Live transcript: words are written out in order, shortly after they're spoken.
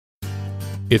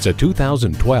It's a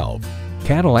 2012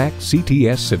 Cadillac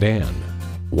CTS sedan.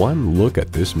 One look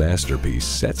at this masterpiece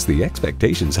sets the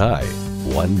expectations high.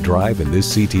 One drive in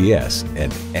this CTS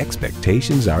and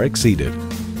expectations are exceeded.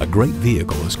 A great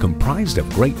vehicle is comprised of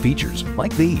great features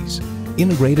like these: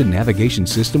 integrated navigation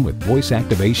system with voice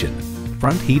activation,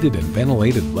 front heated and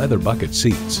ventilated leather bucket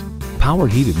seats, power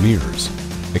heated mirrors,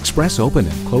 express open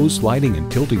and closed sliding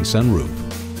and tilting sunroof,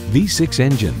 V6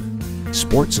 engine,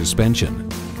 sport suspension,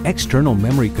 external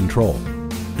memory control,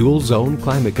 dual zone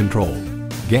climate control,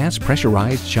 gas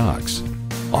pressurized shocks,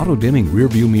 auto dimming rear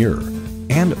view mirror,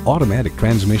 and automatic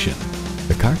transmission.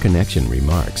 The Car Connection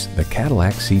remarks, the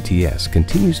Cadillac CTS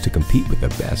continues to compete with the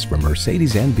best from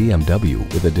Mercedes and BMW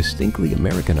with a distinctly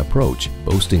American approach,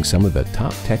 boasting some of the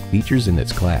top tech features in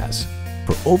its class.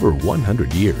 For over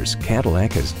 100 years,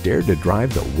 Cadillac has dared to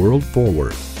drive the world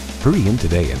forward. Hurry in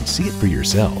today and see it for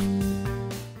yourself.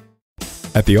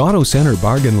 At the Auto Center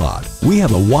Bargain Lot, we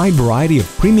have a wide variety of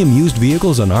premium used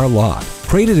vehicles on our lot.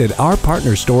 Traded at our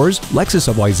partner stores, Lexus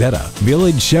of Wayzata,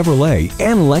 Village Chevrolet,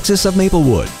 and Lexus of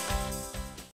Maplewood.